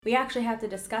We actually have to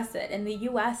discuss it. In the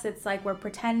US, it's like we're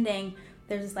pretending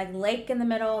there's this like lake in the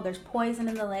middle, there's poison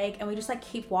in the lake, and we just like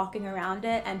keep walking around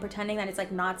it and pretending that it's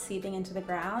like not seeping into the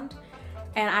ground.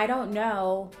 And I don't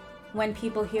know when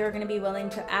people here are going to be willing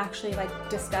to actually like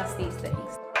discuss these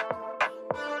things.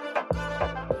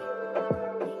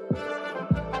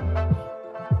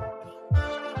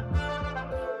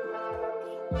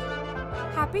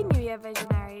 Happy New Year,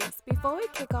 Visionaries! Before we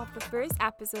kick off the first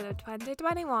episode of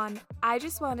 2021, I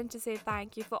just wanted to say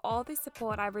thank you for all the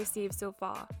support I've received so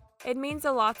far. It means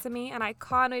a lot to me, and I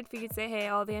can't wait for you to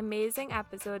hear all the amazing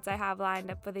episodes I have lined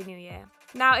up for the new year.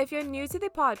 Now, if you're new to the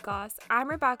podcast, I'm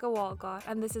Rebecca Walcott,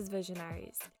 and this is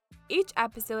Visionaries. Each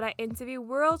episode, I interview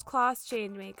world-class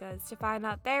changemakers to find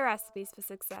out their recipes for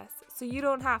success, so you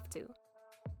don't have to.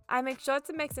 I make sure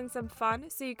to mix in some fun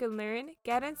so you can learn,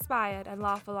 get inspired, and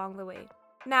laugh along the way.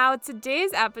 Now,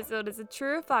 today's episode is a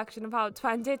true reflection of how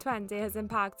 2020 has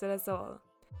impacted us all.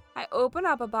 I open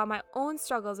up about my own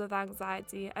struggles with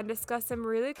anxiety and discuss some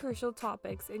really crucial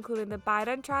topics, including the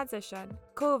Biden transition,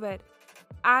 COVID,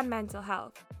 and mental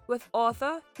health, with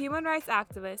author, human rights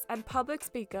activist, and public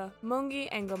speaker Mungi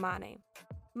Ngomane.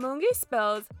 Mungi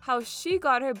spills how she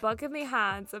got her book in the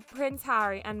hands of Prince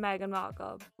Harry and Meghan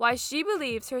Markle, why she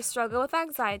believes her struggle with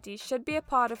anxiety should be a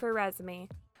part of her resume,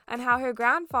 and how her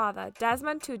grandfather,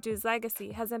 Desmond Tutu's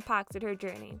legacy has impacted her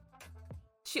journey.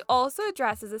 She also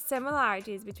addresses the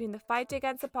similarities between the fight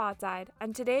against apartheid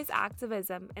and today's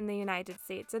activism in the United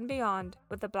States and beyond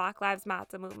with the Black Lives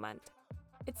Matter movement.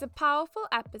 It's a powerful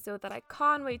episode that I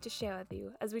can't wait to share with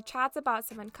you as we chat about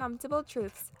some uncomfortable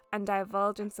truths and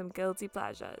divulge in some guilty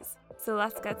pleasures. So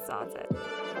let's get started.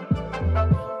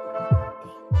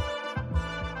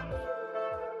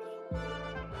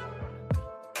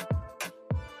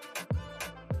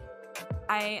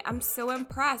 I am so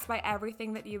impressed by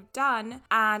everything that you've done,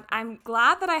 and I'm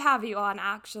glad that I have you on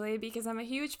actually, because I'm a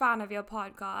huge fan of your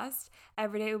podcast,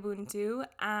 Everyday Ubuntu,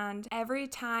 and every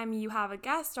time you have a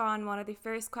guest on, one of the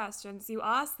first questions you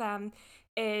ask them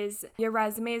is, your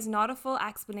resume is not a full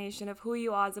explanation of who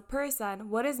you are as a person.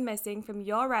 What is missing from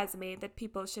your resume that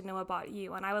people should know about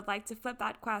you? And I would like to flip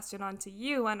that question onto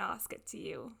you and ask it to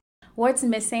you. What's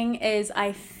missing is,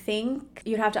 I think,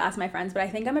 you'd have to ask my friends, but I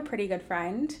think I'm a pretty good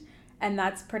friend. And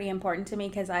that's pretty important to me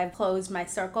because I've closed my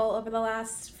circle over the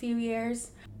last few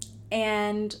years.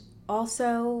 And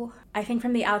also, I think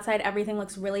from the outside, everything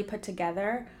looks really put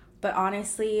together. But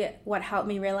honestly, what helped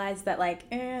me realize that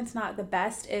it's not the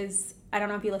best is, I don't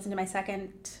know if you listened to my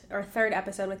second or third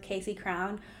episode with Casey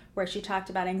Crown, where she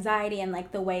talked about anxiety and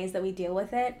the ways that we deal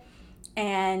with it.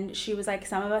 And she was like,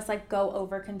 some of us go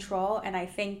over control. And I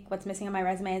think what's missing on my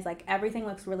resume is everything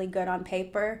looks really good on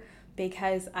paper,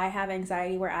 because I have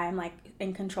anxiety where I'm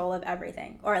in control of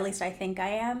everything, or at least I think I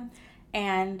am.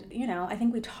 And, I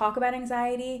think we talk about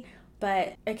anxiety,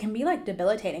 but it can be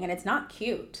debilitating, and it's not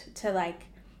cute to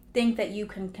think that you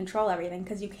can control everything,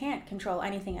 because you can't control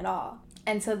anything at all.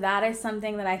 And so that is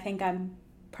something that I think I'm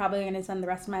probably going to spend the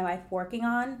rest of my life working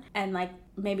on, and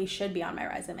maybe should be on my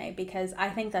resume, because I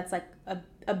think that's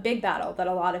a big battle that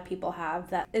a lot of people have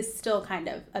that is still kind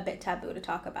of a bit taboo to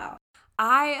talk about.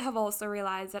 I have also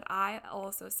realized that I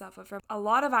also suffer from a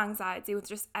lot of anxiety with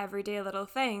just everyday little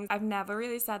things. I've never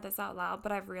really said this out loud,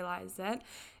 but I've realized it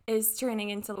is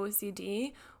turning into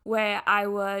OCD, where I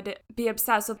would be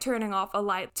obsessed with turning off a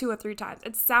light 2 or 3 times.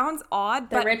 It sounds odd,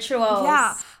 but rituals.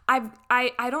 Yeah,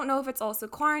 I don't know if it's also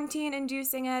quarantine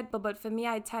inducing it, but for me,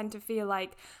 I tend to feel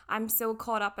like I'm so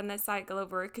caught up in this cycle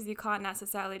of work, because you can't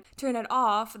necessarily turn it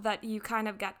off, that you kind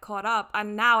of get caught up.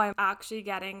 And now I'm actually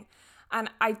getting... And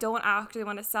I don't actually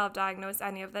want to self-diagnose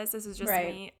any of this. This is just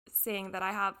me saying that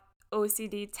I have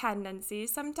OCD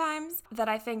tendencies sometimes that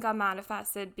I think are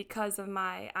manifested because of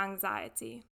my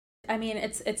anxiety. I mean,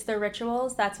 it's the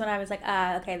rituals. That's when I was like,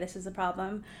 okay, this is a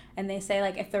problem. And they say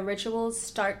if the rituals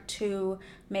start to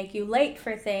make you late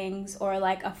for things, or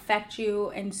affect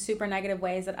you in super negative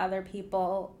ways that other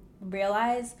people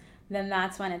realize, then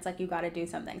that's when it's you got to do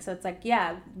something. So it's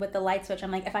with the light switch,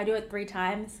 I'm if I do it 3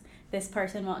 times, this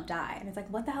person won't die. And it's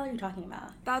what the hell are you talking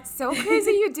about? That's so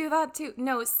crazy you do that too.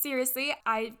 No, seriously,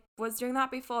 I was doing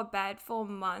that before bed for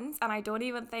months, and I don't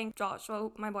even think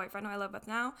Joshua, my boyfriend who I live with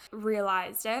now,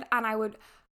 realized it. And I would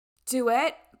do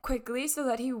it quickly so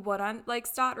that he wouldn't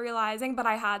start realizing, but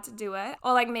I had to do it.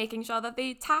 Or making sure that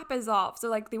the tap is off,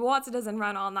 so the water doesn't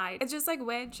run all night. It's just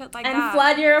weird shit that. And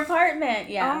flood your apartment.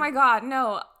 Yeah. Oh my god,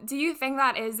 no. Do you think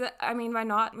that is, I mean,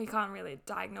 we can't really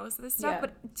diagnose this stuff,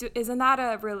 but isn't that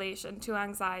a relation to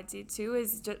anxiety too?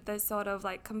 Is just this sort of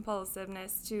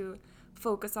compulsiveness to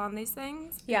focus on these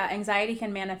things? Yeah, anxiety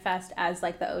can manifest as the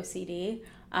OCD.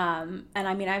 And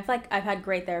I mean, I've had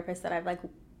great therapists that I've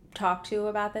talked to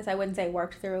about this. I wouldn't say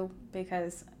worked through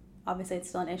because obviously it's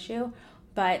still an issue.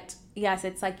 But yes,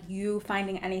 it's like you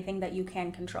finding anything that you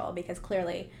can control, because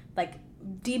clearly, like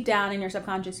deep down in your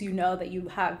subconscious, you know that you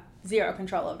have zero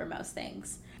control over most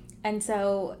things. And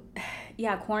so,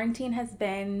 yeah, quarantine has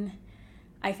been,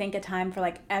 I think, a time for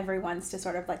like everyone's to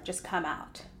sort of like just come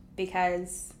out,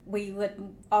 because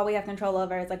all we have control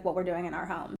over is like what we're doing in our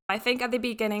home. I think at the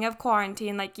beginning of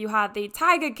quarantine, like you had the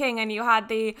Tiger King and you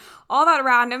had all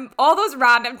those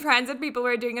random trends that people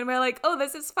were doing, and we're like, oh,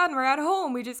 this is fun. We're at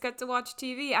home. We just get to watch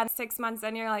TV. And 6 months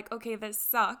in, you're like, okay, this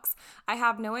sucks. I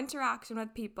have no interaction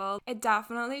with people. It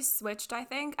definitely switched, I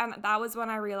think. And that was when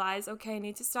I realized, okay, I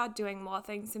need to start doing more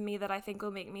things to me that I think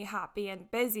will make me happy and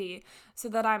busy, so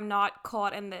that I'm not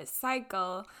caught in this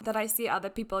cycle that I see other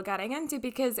people getting into,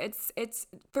 because it's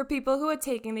for people who are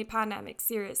taking the pandemic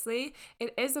seriously,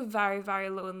 it is a very, very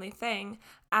lonely thing.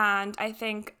 And I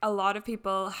think a lot of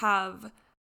people have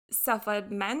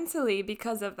suffered mentally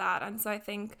because of that. And so I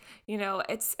think,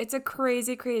 it's a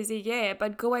crazy, crazy year.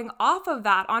 But going off of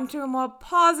that onto a more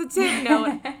positive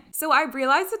note, so I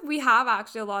realized that we have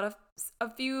actually a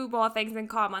few more things in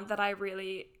common that I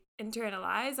really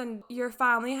internalize. And your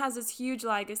family has this huge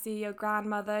legacy, your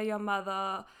grandmother, your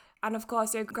mother, and of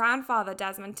course your grandfather,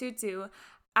 Desmond Tutu.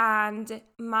 And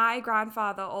my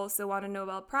grandfather also won a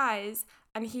Nobel Prize,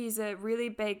 and he's a really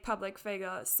big public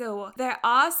figure. So there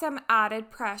are some added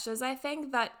pressures, I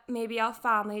think, that maybe our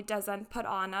family doesn't put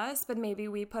on us, but maybe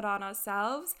we put on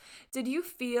ourselves. Did you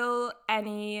feel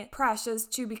any pressures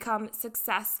to become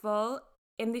successful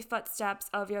in the footsteps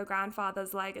of your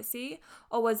grandfather's legacy,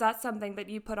 or was that something that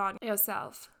you put on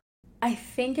yourself? I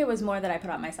think it was more that I put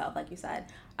on myself, like you said.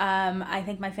 I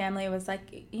think my family was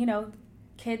like,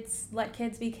 let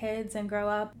kids be kids and grow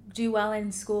up, do well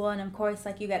in school. And of course,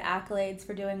 like you get accolades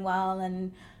for doing well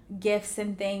and gifts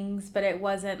and things, but it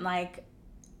wasn't like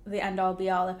the end all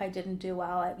be all if I didn't do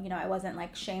well. I wasn't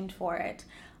like shamed for it.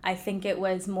 I think it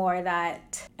was more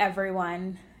that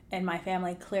everyone in my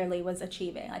family clearly was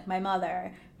achieving, like my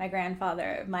mother, my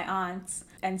grandfather, my aunts.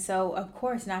 And so of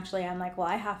course, naturally, I'm like, well,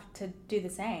 I have to do the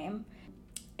same.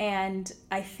 And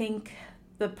I think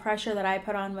the pressure that I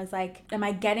put on was like, am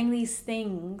I getting these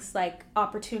things, like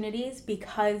opportunities,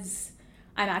 because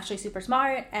I'm actually super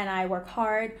smart and I work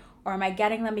hard, or am I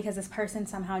getting them because this person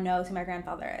somehow knows who my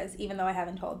grandfather is, even though I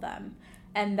haven't told them?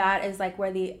 And that is like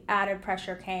where the added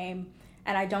pressure came.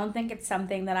 And I don't think it's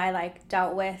something that I like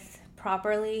dealt with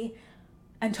properly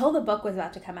until the book was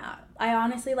about to come out. I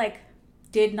honestly like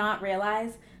did not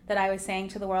realize that I was saying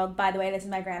to the world, by the way, this is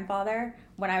my grandfather,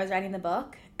 when I was writing the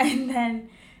book. And then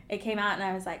it came out and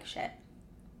I was like, shit.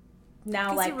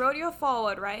 Now, like, he wrote your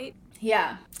foreword, right?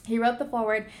 Yeah, he wrote the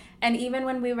foreword. And even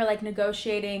when we were like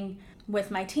negotiating with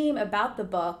my team about the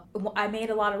book, I made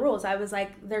a lot of rules. I was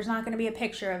like, there's not going to be a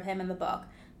picture of him in the book.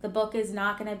 The book is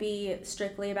not going to be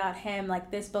strictly about him.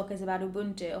 Like, this book is about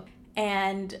Ubuntu.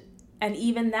 And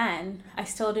even then, I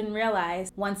still didn't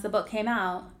realize once the book came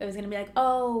out, it was going to be like,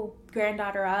 oh,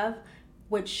 granddaughter of,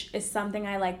 which is something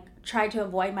I like tried to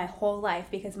avoid my whole life,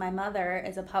 because my mother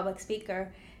is a public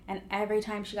speaker, and every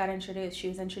time she got introduced, she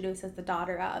was introduced as the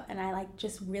daughter of, and I like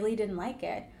just really didn't like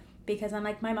it, because I'm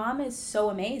like, my mom is so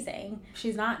amazing.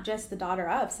 She's not just the daughter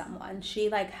of someone. She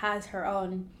like has her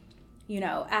own,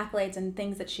 accolades and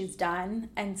things that she's done.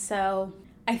 And so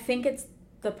I think it's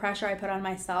the pressure I put on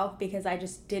myself, because I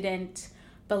just didn't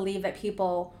believe that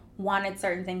people wanted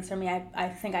certain things from me. I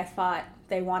think I thought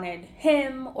they wanted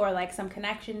him, or like some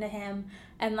connection to him.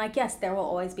 And like, yes, there will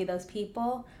always be those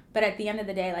people, but at the end of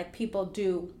the day, like, people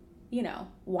do,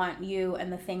 want you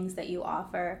and the things that you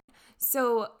offer.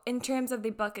 So in terms of the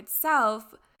book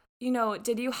itself,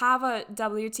 did you have a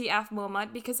WTF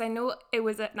moment? Because I know it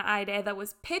was an idea that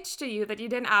was pitched to you that you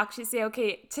didn't actually say,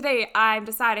 okay, today I'm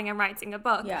deciding I'm writing a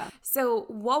book. Yeah. So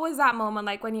what was that moment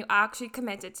like when you actually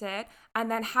committed to it? And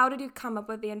then how did you come up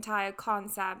with the entire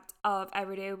concept of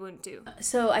Everyday Ubuntu?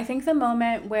 So I think the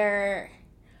moment where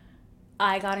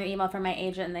I got an email from my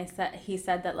agent, and he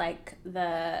said that like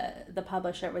the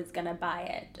publisher was gonna buy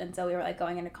it, and so we were like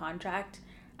going into contract.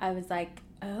 I was like,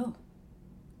 oh,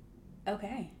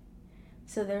 okay.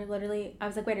 So they're literally, I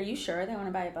was like, wait, are you sure they want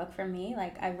to buy a book from me?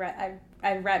 Like, I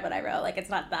read what I wrote. Like, it's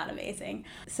not that amazing.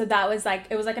 So that was like,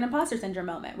 it was like an imposter syndrome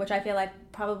moment, which I feel like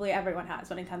probably everyone has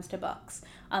when it comes to books,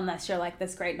 unless you're like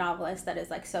this great novelist that is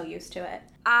like so used to it.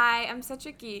 I am such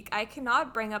a geek. I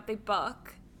cannot bring up the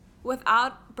book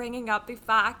without bringing up the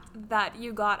fact that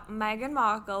you got Meghan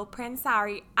Markle, Prince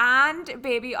Harry, and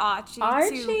baby Archie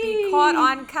to be caught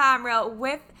on camera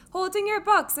with holding your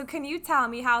book. So can you tell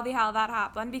me how the hell that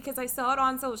happened? Because I saw it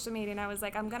on social media and I was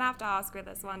like, I'm gonna have to ask her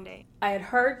this one day. I had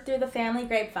heard through the family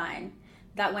grapevine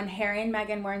that when Harry and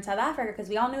Meghan were in South Africa, because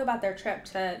we all knew about their trip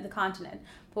to the continent,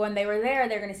 but when they were there,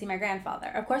 they're going to see my grandfather.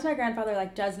 Of course, my grandfather,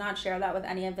 like, does not share that with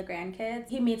any of the grandkids.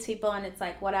 He meets people and it's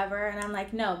like, whatever. And I'm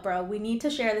like, no, bro, we need to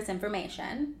share this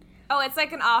information. Oh, it's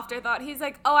like an afterthought. He's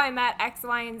like, oh, I met X,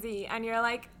 Y, and Z. And you're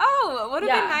like, oh, it would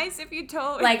have been nice if you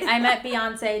told me. Like, I met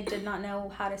Beyonce, did not know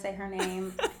how to say her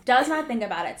name, does not think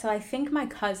about it. So I think my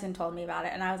cousin told me about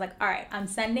it. And I was like, all right, I'm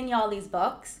sending y'all these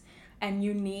books and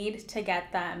you need to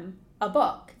get them a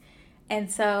book. And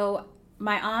so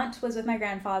my aunt was with my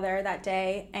grandfather that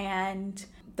day. And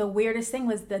the weirdest thing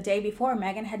was the day before,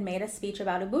 Meghan had made a speech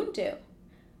about Ubuntu.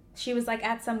 She was like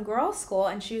at some girls' school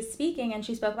and she was speaking and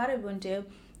she spoke about Ubuntu.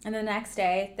 And the next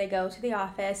day, they go to the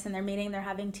office and they're meeting, they're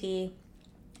having tea.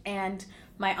 And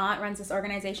my aunt runs this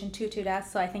organization, Tutu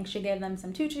Desks, so I think she gave them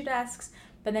some Tutu Desks.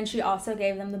 But then she also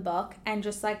gave them the book and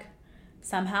just like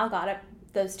somehow got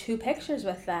those 2 pictures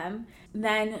with them.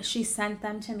 Then she sent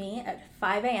them to me at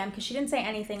 5 a.m. because she didn't say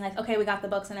anything like, okay, we got the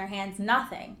books in our hands,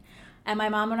 nothing. And my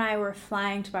mom and I were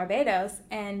flying to Barbados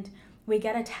and we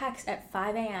get a text at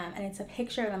 5 a.m. and it's a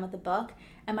picture of them with the book.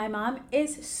 And my mom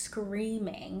is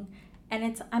screaming.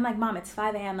 And I'm like, Mom, it's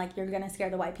 5 a.m. Like, you're going to scare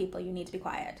the white people. You need to be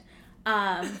quiet.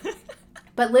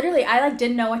 But literally, I, like,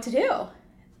 didn't know what to do.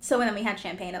 So then we had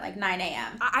champagne at, like, 9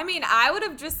 a.m. I mean, I would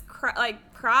have just,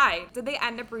 cried. Did they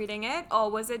end up reading it?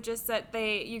 Or was it just that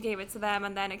you gave it to them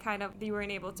and then you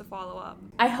weren't able to follow up?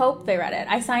 I hope they read it.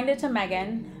 I signed it to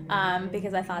Meghan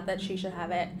because I thought that she should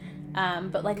have it.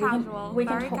 But like casual,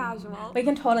 very casual. We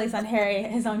can totally send Harry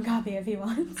his own copy if he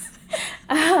wants.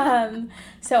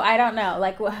 So I don't know.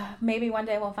 Like maybe one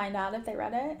day we'll find out if they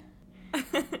read it.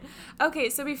 Okay,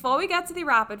 so before we get to the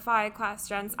rapid fire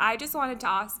questions, I just wanted to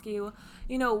ask you,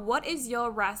 what is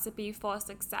your recipe for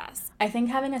success? I think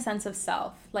having a sense of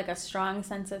self, like a strong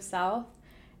sense of self.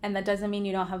 And that doesn't mean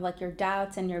you don't have like your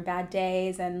doubts and your bad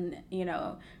days and,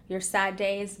 your sad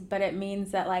days. But it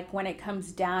means that like when it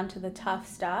comes down to the tough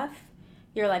stuff,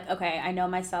 you're like, okay, I know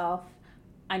myself.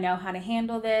 I know how to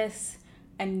handle this.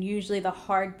 And usually the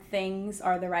hard things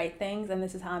are the right things. And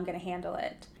this is how I'm going to handle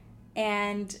it.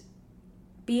 And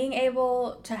being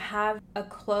able to have a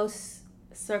close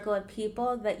circle of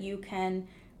people that you can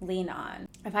lean on.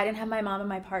 If I didn't have my mom and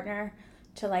my partner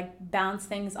to like bounce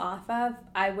things off of,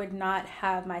 I would not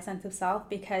have my sense of self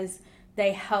because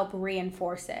they help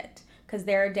reinforce it. Because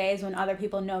there are days when other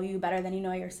people know you better than you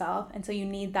know yourself. And so you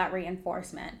need that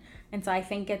reinforcement. And so I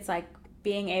think it's like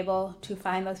being able to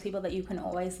find those people that you can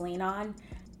always lean on.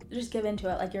 Just give into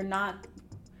it. Like you're not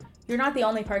the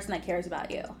only person that cares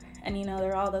about you. And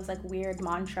there are all those like weird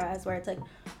mantras where it's like,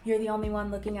 you're the only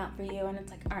one looking out for you. And it's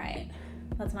like, all right,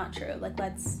 that's not true. Like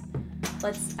let's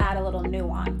add a little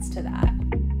nuance to that.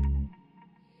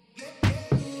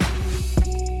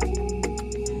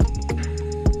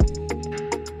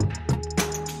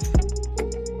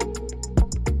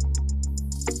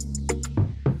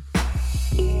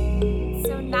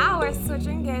 So now we're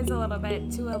switching gears a little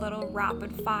bit to a little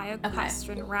rapid fire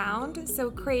question round.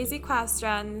 So crazy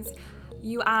questions.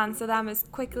 You answer them as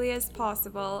quickly as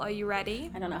possible. Are you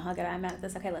ready? I don't know how good I'm at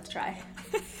this. Okay, let's try.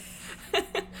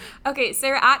 Okay, so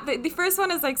you're at the first one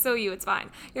is like it's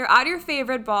fine. You're at your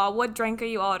favorite bar. What drink are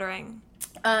you ordering?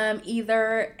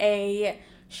 Either a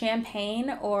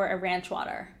champagne or a ranch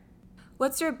water.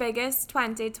 What's your biggest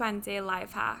 2020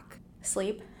 life hack?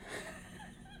 Sleep.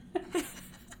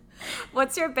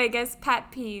 What's your biggest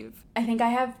pet peeve? I think I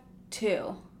have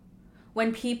 2.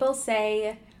 When people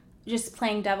say, just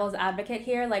playing devil's advocate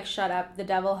here, like shut up, the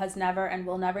devil has never and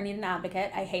will never need an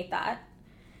advocate. I hate that.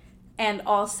 And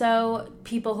also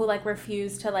people who like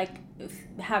refuse to like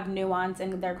have nuance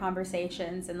in their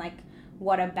conversations and like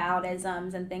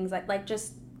whataboutisms and things like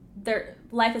just their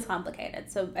life is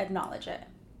complicated, so acknowledge it.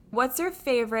 What's your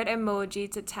favorite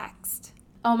emoji to text?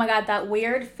 Oh my god, that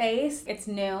weird face. It's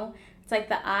new. It's like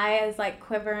the eye is like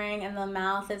quivering and the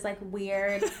mouth is like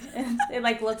weird. It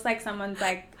like looks like someone's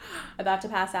like about to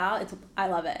pass out. I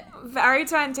love it. Very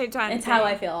 2020. It's how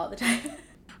I feel all the time.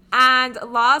 And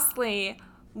lastly,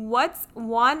 what's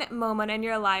one moment in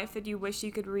your life that you wish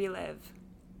you could relive?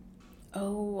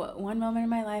 Oh, one moment in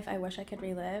my life I wish I could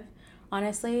relive.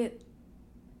 Honestly,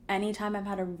 anytime I've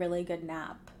had a really good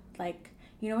nap. Like,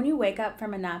 when you wake up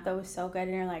from a nap that was so good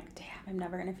and you're like, damn, I'm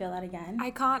never going to feel that again.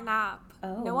 I can't nap.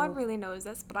 Oh. No one really knows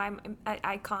this, but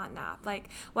I can't nap. Like,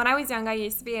 when I was young, I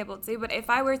used to be able to, but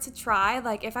if I were to try,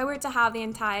 like, if I were to have the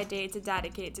entire day to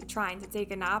dedicate to trying to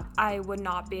take a nap, I would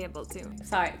not be able to.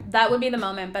 Sorry. That would be the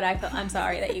moment, but I'm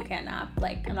sorry that you can't nap.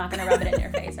 Like, I'm not going to rub it in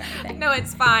your face or anything. No,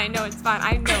 it's fine.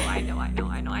 I know.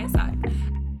 I said.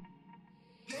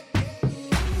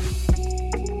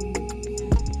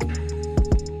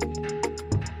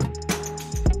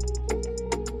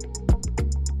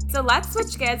 So let's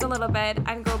switch gears a little bit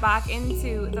and go back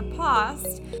into the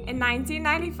past. In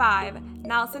 1995,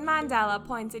 Nelson Mandela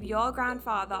appointed your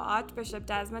grandfather, Archbishop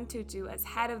Desmond Tutu, as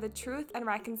head of the Truth and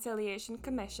Reconciliation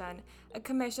Commission, a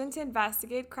commission to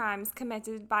investigate crimes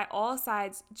committed by all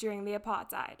sides during the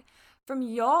apartheid. From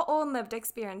your own lived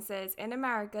experiences in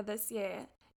America this year,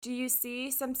 do you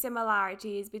see some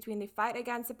similarities between the fight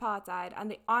against apartheid and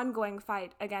the ongoing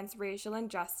fight against racial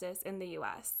injustice in the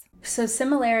US? So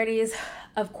similarities,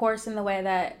 of course, in the way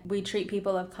that we treat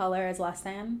people of color as less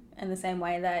than, in the same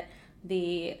way that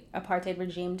the apartheid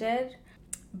regime did.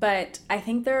 But I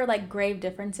think there are like grave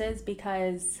differences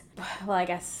because, well, I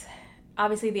guess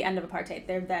obviously the end of apartheid,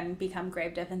 there then become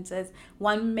grave differences.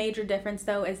 One major difference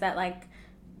though is that like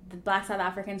the Black South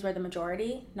Africans were the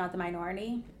majority, not the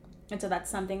minority. And so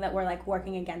that's something that we're like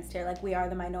working against here. Like we are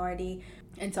the minority.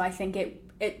 And so I think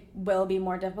it will be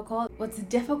more difficult. What's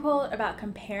difficult about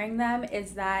comparing them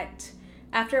is that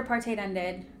after apartheid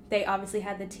ended, they obviously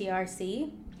had the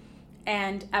TRC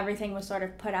and everything was sort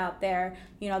of put out there.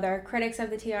 You know, there are critics of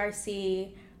the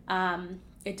TRC.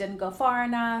 It didn't go far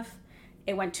enough.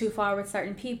 It went too far with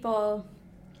certain people.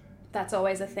 That's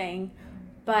always a thing.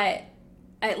 But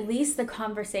at least the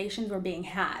conversations were being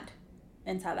had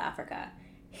in South Africa.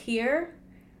 Here,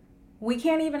 we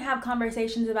can't even have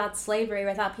conversations about slavery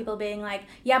without people being like,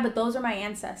 yeah, but those are my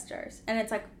ancestors. And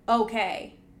it's like,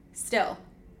 okay, still,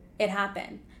 it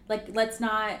happened. Like, let's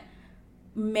not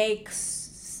make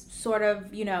sort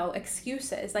of, you know,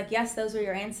 excuses. Like, yes, those are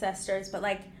your ancestors, but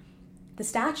like the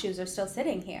statues are still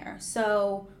sitting here.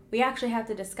 So we actually have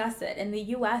to discuss it. In the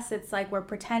US, it's like we're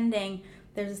pretending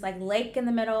there's this like lake in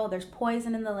the middle, there's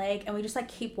poison in the lake, and we just like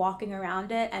keep walking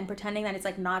around it and pretending that it's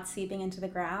like not seeping into the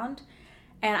ground.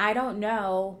 And I don't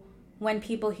know when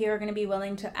people here are going to be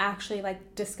willing to actually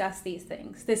like discuss these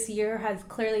things. This year has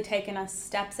clearly taken us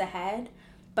steps ahead,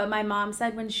 but my mom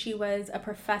said when she was a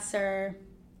professor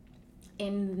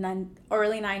in the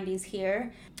early 90s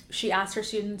here, she asked her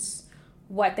students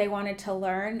what they wanted to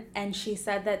learn, and she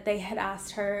said that they had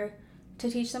asked her to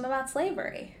teach them about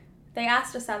slavery. They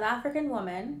asked a South African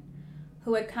woman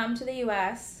who had come to the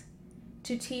US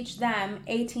to teach them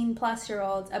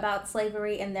 18-plus-year-olds about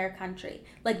slavery in their country.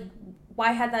 Like,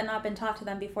 why had that not been taught to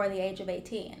them before the age of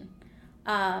 18?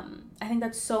 I think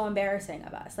that's so embarrassing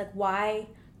of us. Like, why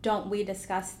don't we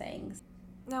discuss things?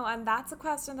 No, and that's a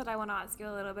question that I want to ask you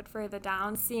a little bit further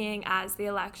down, seeing as the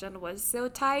election was so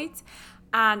tight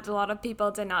and a lot of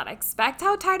people did not expect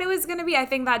how tight it was going to be. I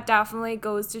think that definitely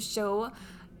goes to show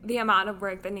the amount of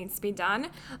work that needs to be done.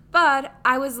 But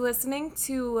I was listening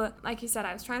to, like you said,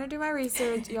 I was trying to do my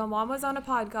research. Your mom was on a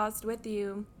podcast with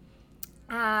you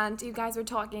and you guys were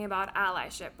talking about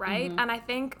allyship, right? Mm-hmm. And I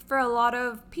think for a lot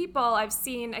of people I've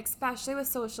seen, especially with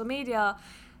social media,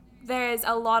 there's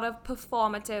a lot of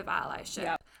performative allyship.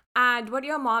 Yep. And what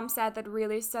your mom said that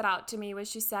really stood out to me was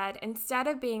she said, instead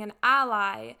of being an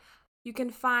ally, you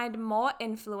can find more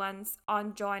influence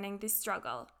on joining the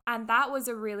struggle. And that was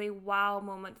a really wow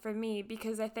moment for me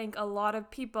because I think a lot of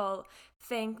people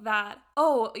think that,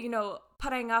 oh, you know,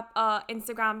 putting up a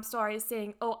Instagram story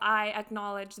saying, oh, I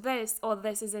acknowledge this, or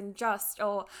this is unjust,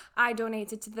 or I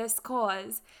donated to this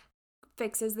cause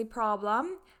fixes the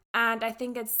problem. And I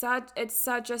think it's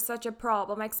such a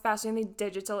problem, especially in the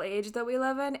digital age that we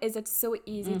live in, is it's so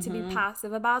easy to be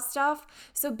passive about stuff.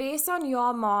 So based on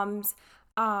your mom's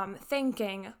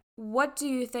thinking, what do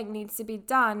you think needs to be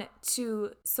done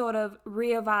to sort of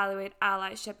reevaluate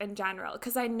allyship in general?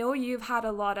 Because I know you've had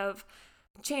a lot of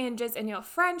changes in your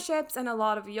friendships and a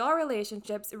lot of your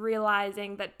relationships,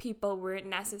 realizing that people weren't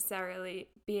necessarily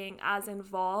being as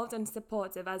involved and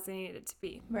supportive as they needed to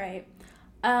be. Right.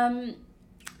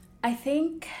 I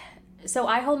think, so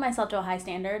I hold myself to a high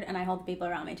standard and I hold the people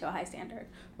around me to a high standard,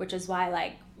 which is why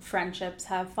like friendships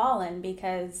have fallen,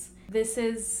 because this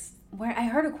is where I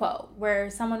heard a quote where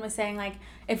someone was saying like,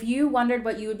 if you wondered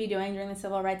what you would be doing during the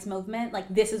civil rights movement, like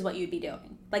this is what you'd be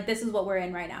doing. Like this is what we're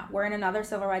in right now. We're in another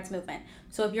civil rights movement.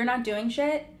 So if you're not doing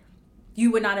shit, you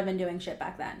would not have been doing shit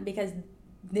back then, because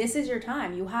this is your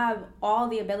time. You have all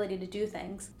the ability to do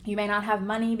things. You may not have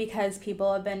money because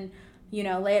people have been, you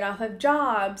know, laid off of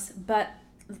jobs, but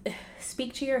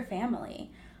speak to your family.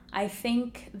 I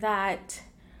think that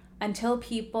until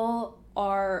people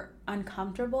are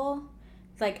uncomfortable,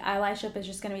 like allyship is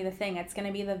just going to be the thing. It's going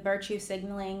to be the virtue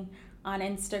signaling on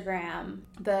Instagram,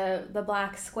 the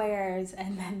black squares,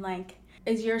 and then like,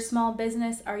 is your small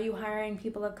business, are you hiring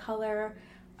people of color?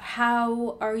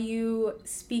 How are you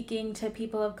speaking to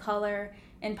people of color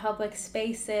in public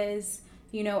spaces?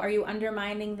 You know, are you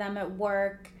undermining them at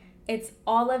work? it's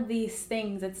all of these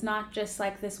things. It's not just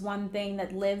like this one thing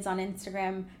that lives on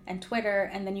Instagram and Twitter,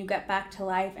 and then you get back to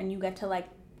life and you get to like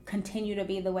continue to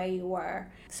be the way you were.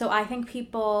 So I think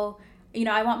people,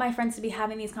 I want my friends to be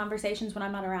having these conversations when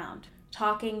I'm not around,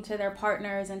 talking to their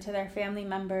partners and to their family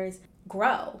members.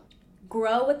 Grow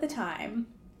with the time,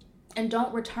 and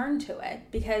don't return to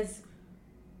it, because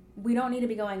we don't need to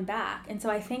be going back. And so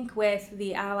I think with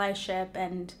the allyship,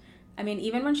 and I mean,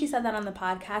 even when she said that on the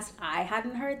podcast, I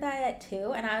hadn't heard that yet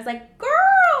too. And I was like, girl.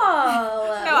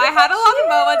 No, I had a lot of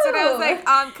moments when I was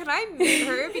like, can I meet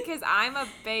her? Because I'm a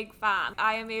big fan.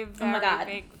 I am a very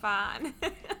big fan.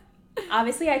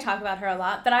 Obviously, I talk about her a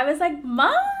lot, but I was like,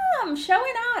 Mom, show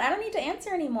it out. I don't need to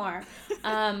answer anymore.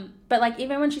 But like,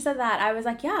 even when she said that, I was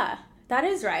like, yeah, that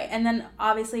is right. And then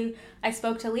obviously I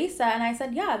spoke to Lisa and I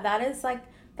said, yeah, that is like,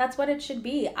 that's what it should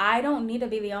be. I don't need to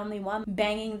be the only one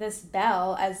banging this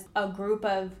bell as a group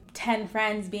of 10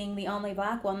 friends being the only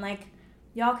Black one. Like,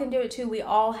 y'all can do it too. We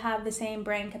all have the same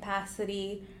brain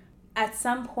capacity. At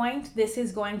some point, this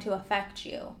is going to affect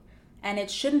you. And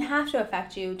it shouldn't have to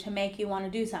affect you to make you want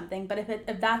to do something. But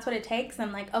if that's what it takes,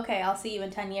 then like, okay, I'll see you in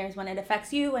 10 years when it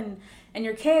affects you and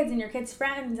your kids and your kids'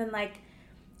 friends, and like,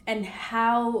 and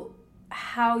how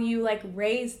you like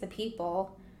raise the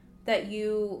people that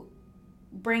you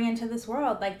bring into this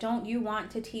world. Like, don't you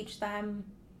want to teach them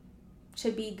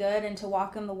to be good and to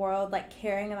walk in the world like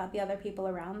caring about the other people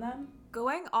around them?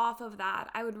 Going off of that,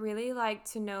 I would really like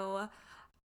to know,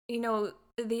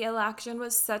 the election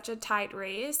was such a tight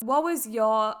race. What was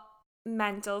your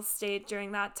mental state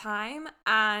during that time?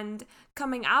 And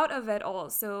coming out of it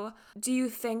also, do you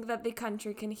think that the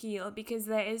country can heal? Because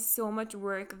there is so much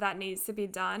work that needs to be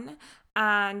done.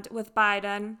 And with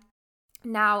Biden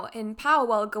now in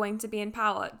power, going to be in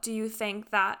power, do you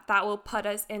think that will put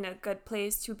us in a good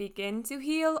place to begin to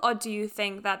heal? Or do you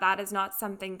think that is not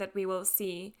something that we will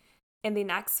see in the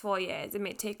next 4 years? It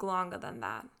may take longer than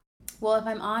that. Well, if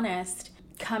I'm honest,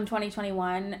 come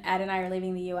 2021, Ed and I are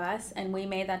leaving the US, and we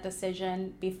made that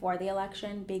decision before the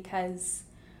election because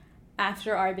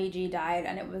after RBG died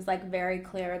and it was like very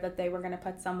clear that they were going to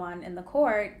put someone in the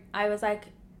court, I was like,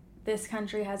 this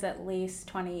country has at least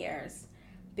 20 years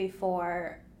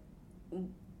before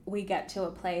we get to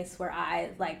a place where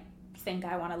I like think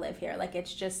I want to live here. Like,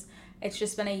 it's just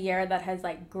been a year that has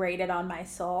like grated on my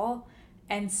soul.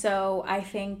 And so I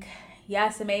think,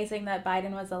 yes, amazing that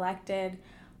Biden was elected,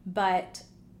 but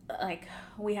like,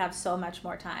 we have so much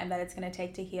more time that it's going to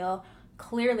take to heal.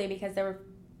 Clearly, because there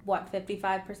were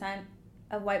 55%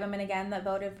 of white women again that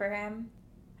voted for him.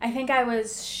 I think I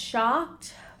was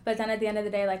shocked, but then at the end of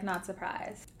the day, like, not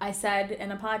surprised. I said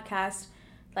in a podcast,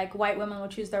 like, white women will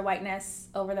choose their whiteness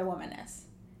over their womanness.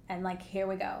 And like, here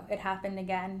we go. It happened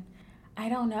again. I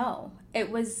don't know.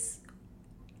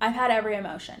 I've had every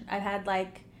emotion. I've had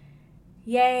like,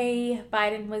 yay,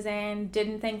 Biden was in,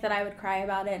 didn't think that I would cry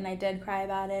about it, and I did cry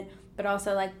about it. But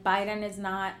also, like, Biden is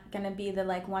not going to be the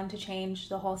like one to change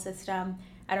the whole system.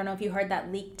 I don't know if you heard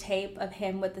that leaked tape of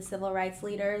him with the civil rights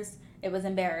leaders. It was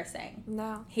embarrassing.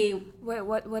 No.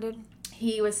 What did?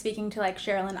 He was speaking to like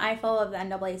Sherilyn Ifill of the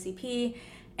NAACP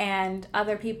and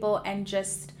other people, and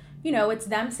just, it's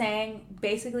them saying,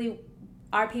 basically,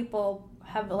 our people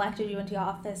have elected you into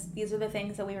office. These are the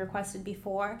things that we requested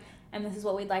before, and this is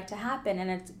what we'd like to happen. And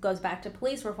it goes back to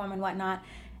police reform and whatnot.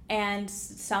 And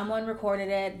someone recorded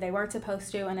it. They weren't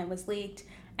supposed to, and it was leaked.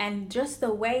 And just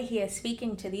the way he is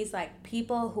speaking to these like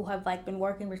people who have like been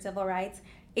working for civil rights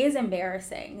is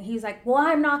embarrassing. He's like, well,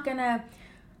 I'm not gonna,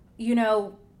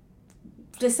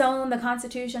 disown the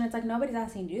Constitution. It's like, nobody's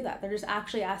asking you to do that. They're just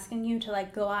actually asking you to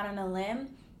like go out on a limb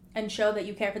and show that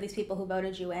you care for these people who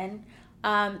voted you in.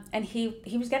 And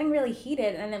he was getting really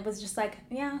heated, and it was just like,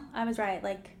 yeah, I was right.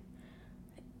 Like,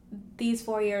 these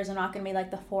 4 years are not going to be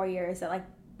like the 4 years that like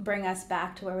bring us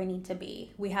back to where we need to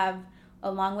be. We have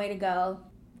a long way to go.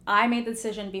 I made the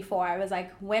decision before. I was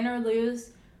like, win or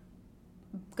lose,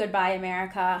 goodbye,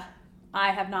 America.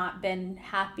 I have not been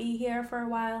happy here for a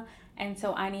while, and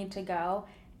so I need to go.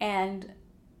 And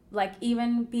like,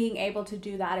 even being able to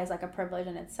do that is like a privilege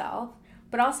in itself.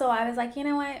 But also I was like, you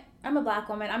know what? I'm a Black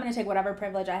woman. I'm going to take whatever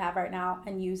privilege I have right now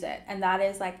and use it. And that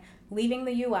is like leaving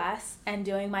the US and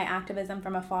doing my activism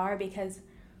from afar, because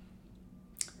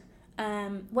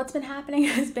what's been happening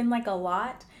has been like a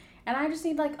lot. And I just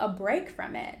need like a break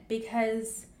from it,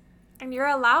 because... And you're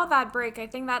allowed that break. I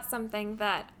think that's something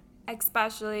that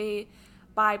especially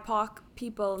BIPOC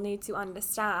people need to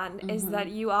understand, is that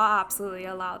you are absolutely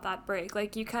allowed that break.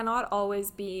 Like, you cannot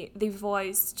always be the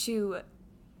voice to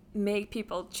make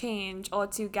people change or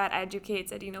to get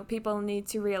educated. People need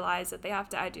to realize that they have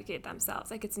to educate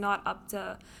themselves. Like, it's not up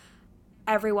to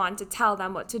everyone to tell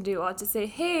them what to do or to say,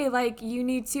 hey, like, you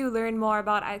need to learn more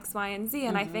about X, Y, and Z.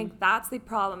 And I think that's the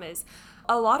problem, is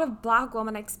a lot of Black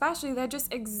women especially, they're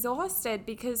just exhausted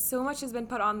because so much has been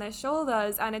put on their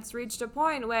shoulders, and it's reached a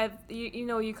point where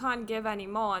you can't give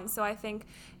anymore. And so I think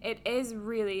it is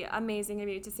really amazing of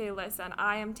you to say, listen,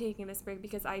 I am taking this break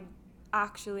because I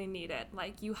actually need it.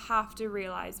 Like, you have to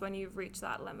realize when you've reached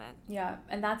that limit. Yeah,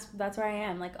 and that's where I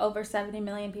am. Like, over 70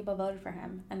 million people voted for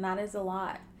him, and that is a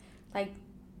lot. Like,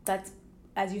 that's,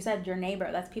 as you said, your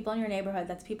neighbor. That's people in your neighborhood.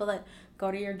 That's people that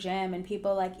go to your gym, and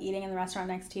people like eating in the restaurant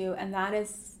next to you. And that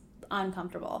is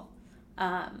uncomfortable,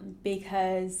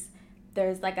 because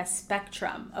there's like a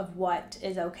spectrum of what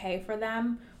is okay for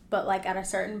them. But like at a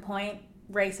certain point,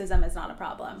 racism is not a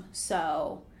problem.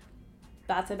 So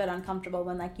that's a bit uncomfortable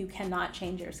when like you cannot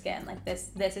change your skin. Like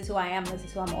this is who I am. This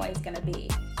is who I'm always going to be.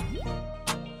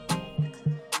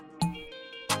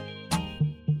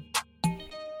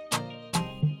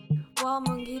 Well,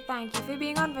 Mungi, thank you for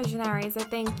being on Visionaries. I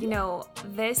think,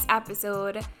 this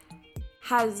episode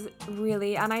has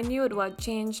really, and I knew it would,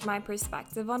 changed my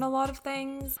perspective on a lot of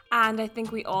things. And I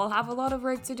think we all have a lot of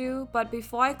work to do. But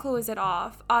before I close it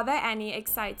off, are there any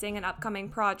exciting and upcoming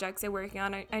projects you're working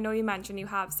on? I know you mentioned you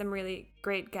have some really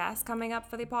great guests coming up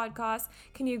for the podcast.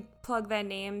 Can you plug their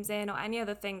names in, or any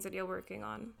other things that you're working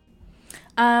on?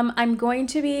 I'm going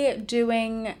to be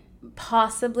doing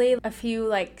possibly a few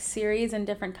like series in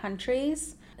different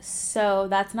countries, so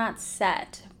that's not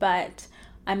set, but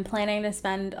I'm planning to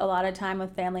spend a lot of time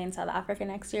with family in South Africa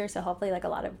next year, so hopefully like a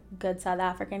lot of good South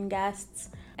African guests,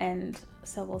 and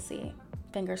so we'll see.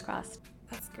 Fingers crossed.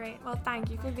 That's great. Well, thank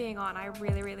you for being on. I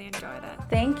really, really enjoyed it.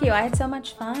 Thank you. I had so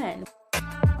much fun.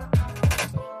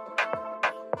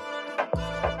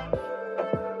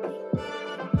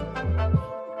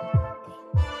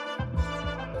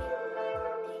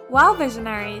 Well,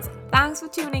 Visionaries, thanks for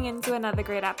tuning in to another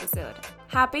great episode.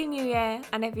 Happy New Year,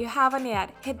 and if you haven't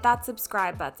yet, hit that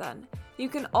subscribe button. You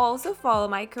can also follow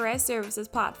my career services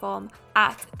platform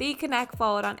at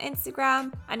TheConnectForward on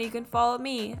Instagram, and you can follow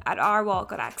me at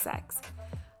rwalcott.xx.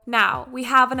 Now, we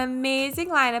have an amazing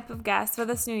lineup of guests for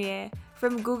this new year,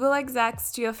 from Google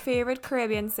execs to your favorite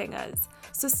Caribbean singers.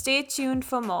 So stay tuned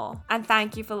for more, and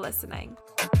thank you for listening.